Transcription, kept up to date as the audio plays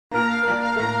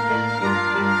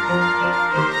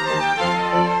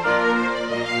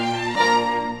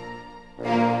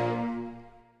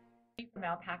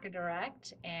Alpaca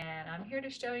Direct, and I'm here to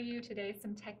show you today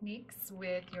some techniques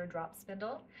with your drop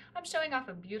spindle. I'm showing off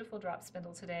a beautiful drop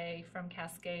spindle today from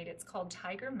Cascade. It's called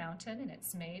Tiger Mountain and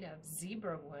it's made of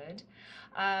zebra wood.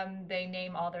 They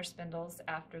name all their spindles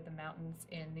after the mountains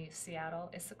in the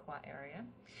Seattle, Issaquah area.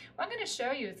 What I'm going to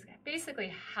show you is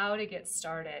basically how to get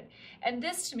started, and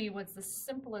this to me was the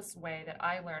simplest way that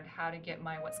I learned how to get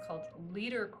my what's called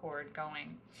leader cord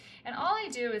going. And all I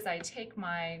do is I take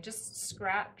my just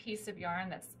scrap piece of yarn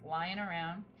that's lying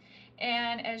around,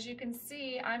 and as you can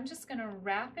see, I'm just going to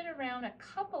wrap it around a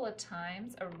couple of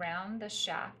times around the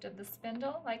shaft of the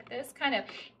spindle like this, kind of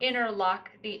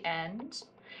interlock the end,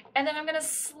 and then I'm going to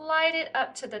slide it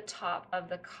up to the top of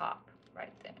the cop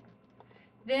right there.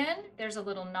 Then there's a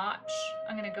little notch.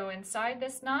 I'm going to go inside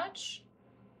this notch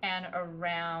and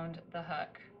around the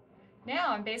hook.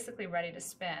 Now I'm basically ready to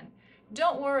spin.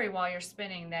 Don't worry while you're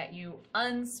spinning that you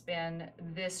unspin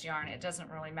this yarn. It doesn't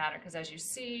really matter, because as you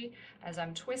see, as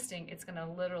I'm twisting, it's going to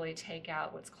literally take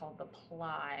out what's called the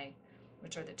ply,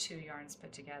 which are the two yarns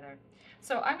put together.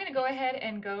 So I'm going to go ahead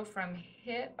and go from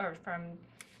hip, or from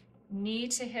knee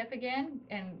to hip again,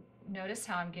 and notice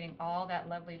how I'm getting all that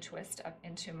lovely twist up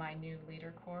into my new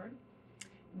leader cord.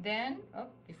 Then,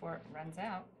 before it runs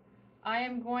out, I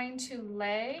am going to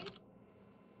lay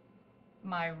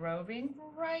my roving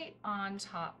right on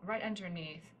top, right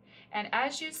underneath. And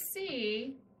as you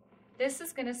see, this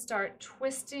is going to start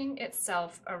twisting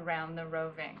itself around the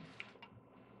roving.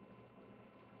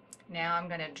 Now I'm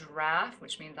going to draft,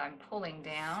 which means I'm pulling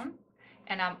down,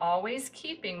 and I'm always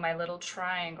keeping my little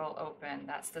triangle open.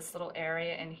 That's this little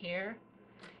area in here.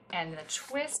 And the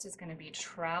twist is going to be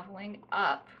traveling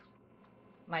up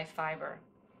my fiber.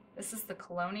 This is the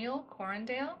Colonial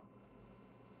Corondale.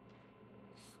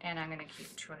 And I'm going to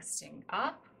keep twisting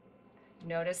up.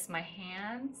 Notice my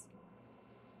hands.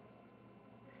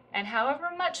 And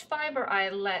however much fiber I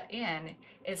let in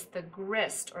is the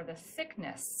grist, or the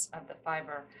thickness of the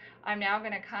fiber. I'm now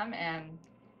going to come and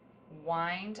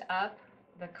wind up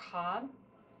the cob.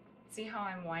 See how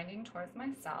I'm winding towards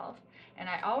myself? And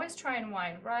I always try and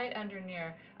wind right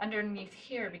underneath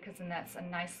here, because then that's a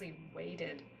nicely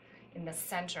weighted in the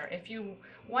center. If you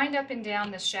wind up and down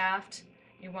the shaft,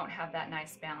 you won't have that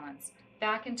nice balance.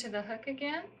 Back into the hook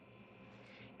again,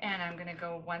 and I'm going to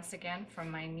go once again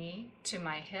from my knee to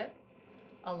my hip,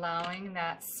 allowing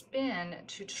that spin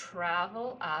to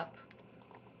travel up,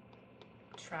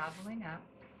 traveling up.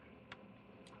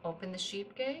 Open the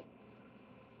sheep gate,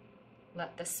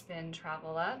 let the spin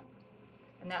travel up,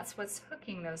 and that's what's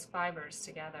hooking those fibers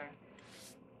together.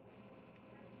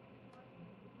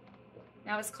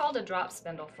 Now it's called a drop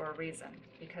spindle for a reason,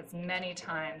 because many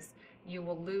times you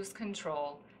will lose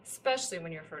control, especially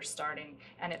when you're first starting,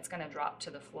 and it's going to drop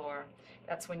to the floor.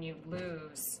 That's when you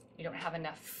don't have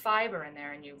enough fiber in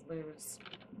there, and you lose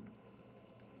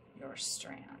your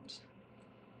strand.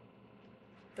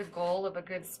 The goal of a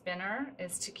good spinner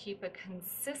is to keep a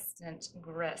consistent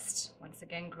grist. Once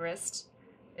again, grist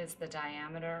is the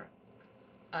diameter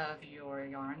of your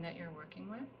yarn that you're working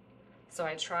with. So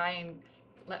I try and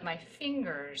let my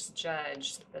fingers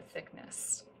judge the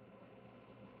thickness.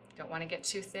 Don't want to get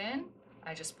too thin,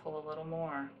 I just pull a little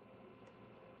more.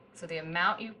 So the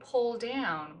amount you pull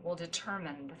down will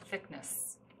determine the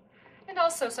thickness. And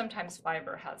also sometimes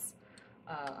fiber has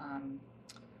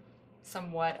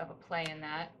somewhat of a play in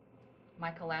that.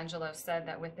 Michelangelo said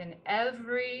that within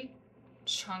every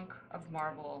chunk of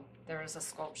marble there is a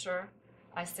sculpture.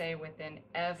 I say within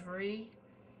every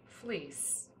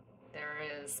fleece there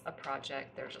is a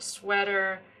project. There's a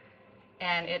sweater.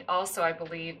 And it also, I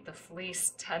believe, the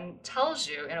fleece tells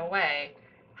you, in a way,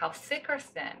 how thick or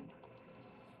thin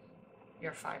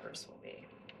your fibers will be.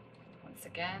 Once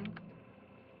again,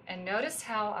 and notice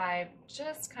how I'm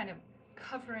just kind of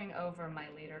covering over my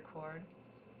leader cord.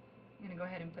 I'm going to go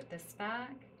ahead and put this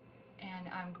back, and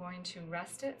I'm going to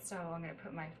rest it. So I'm going to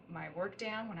put my work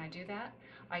down. When I do that,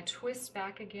 I twist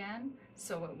back again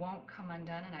so it won't come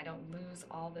undone and I don't lose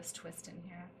all this twist in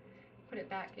here. Put it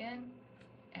back in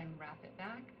and wrap it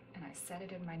back, and I set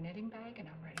it in my knitting bag, and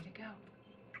I'm ready to go.